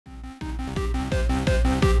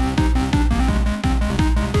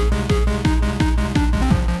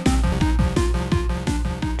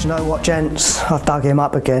know what, gents? I've dug him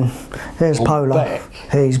up again. Here's Polar. Back.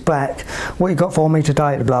 He's back. What you got for me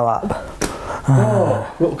today to blow up?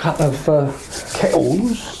 Little couple of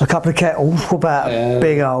kettles. A couple of kettles. What about a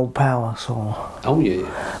big old power saw? Oh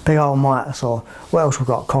yeah. Big old mitre saw. What else we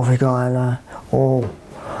got? Coffee grinder. Oh,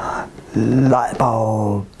 light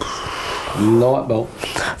bulb. Light bulb.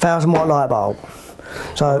 1,000 watt light bulb.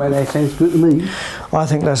 So Well, that sounds good to me. I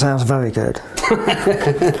think that sounds very good.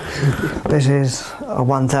 This is a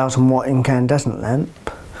 1,000 watt incandescent lamp,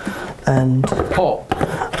 and Pop.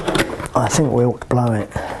 I think we ought to blow it.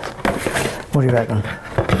 What do you reckon?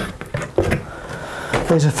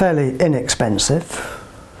 These are fairly inexpensive.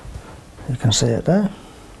 You can see it there.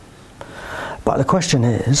 But the question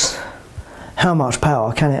is, how much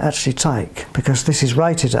power can it actually take? Because this is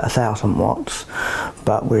rated at 1,000 watts,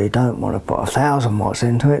 but we don't want to put 1,000 watts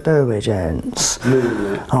into it, do we, gents?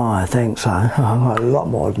 No. Oh, I think so. A lot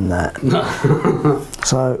more than that.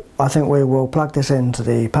 So I think we will plug this into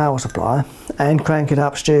the power supply and crank it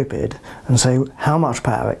up stupid and see how much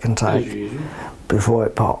power it can take before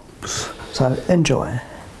it pops. So enjoy.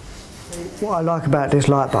 What I like about this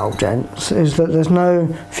light bulb, gents, is that there's no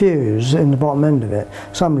fuse in the bottom end of it.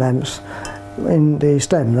 Some lamps in the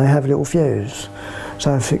stem, they have a little fuse.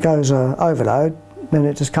 So if it goes overload, then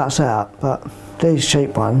it just cuts out. But these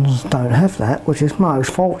cheap ones don't have that, which is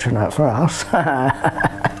most fortunate for us. Right,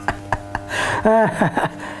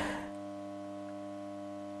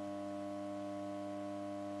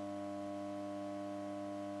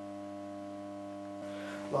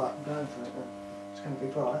 I'm going for it then. It's going to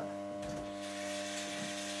be bright.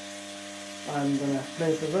 I'm going to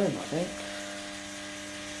leave the room, I think.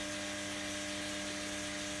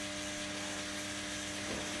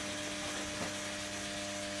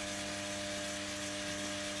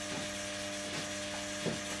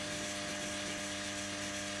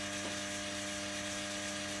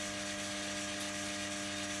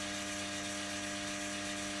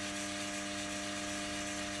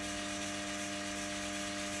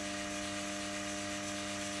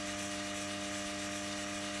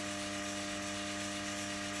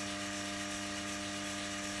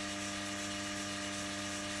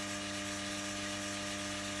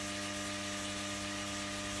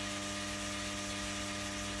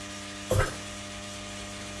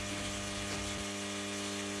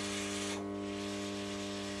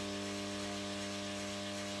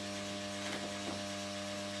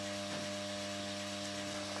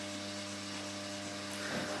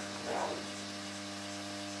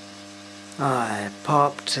 I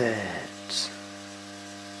popped it.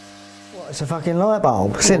 What, it's a fucking light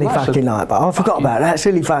bulb? Silly fucking light bulb. I forgot about that.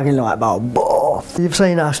 Silly fucking light bulb. You've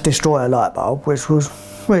seen us destroy a light bulb, which was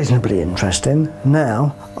reasonably interesting.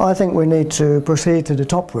 Now, I think we need to proceed to the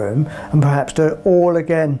top room and perhaps do it all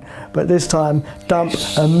again, but this time dump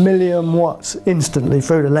 1,000,000 watts instantly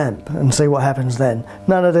through the lamp and see what happens then.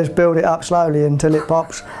 None of this build it up slowly until it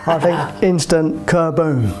pops. I think instant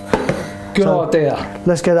kerboom. Good idea.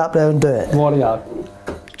 Let's get up there and do it. Rightio.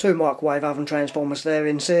 2 microwave oven transformers there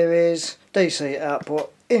in series, DC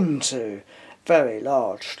output into very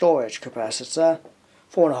large storage capacitor,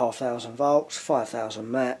 4,500 volts, 5,000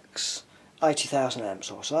 max, 80,000 amps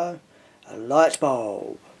or so, a light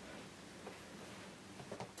bulb.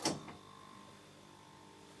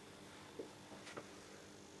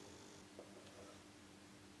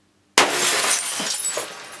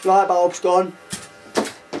 Light bulb's gone.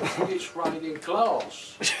 It's raining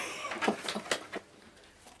glass.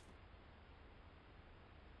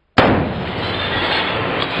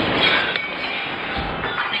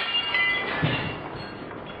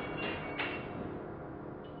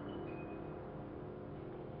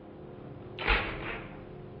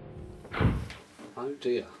 Oh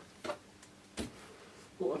dear.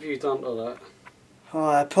 What have you done to that?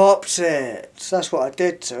 I popped it. That's what I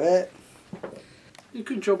did to it. A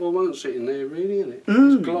good job I won't sit in there, really, isn't it?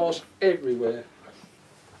 There's glass everywhere.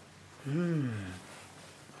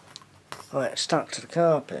 Oh, it's stuck to the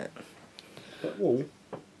carpet. That wall.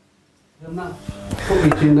 Enough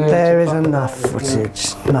footage in there. There is enough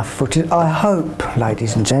footage. Enough footage. I hope,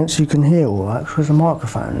 ladies and gents, you can hear all right. There's a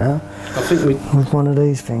microphone now. I think we. With one of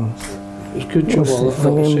these things. It's a good job I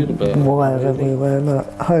thought I said about it. Wires everywhere. Look,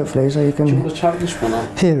 hopefully, so you Do you can want to take this one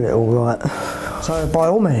up? hear it all right. So, by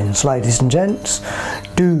all means, ladies and gents,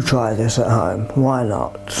 do try this at home. Why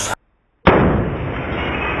not?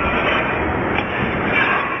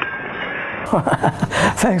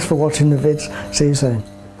 Thanks for watching the vids. See you soon.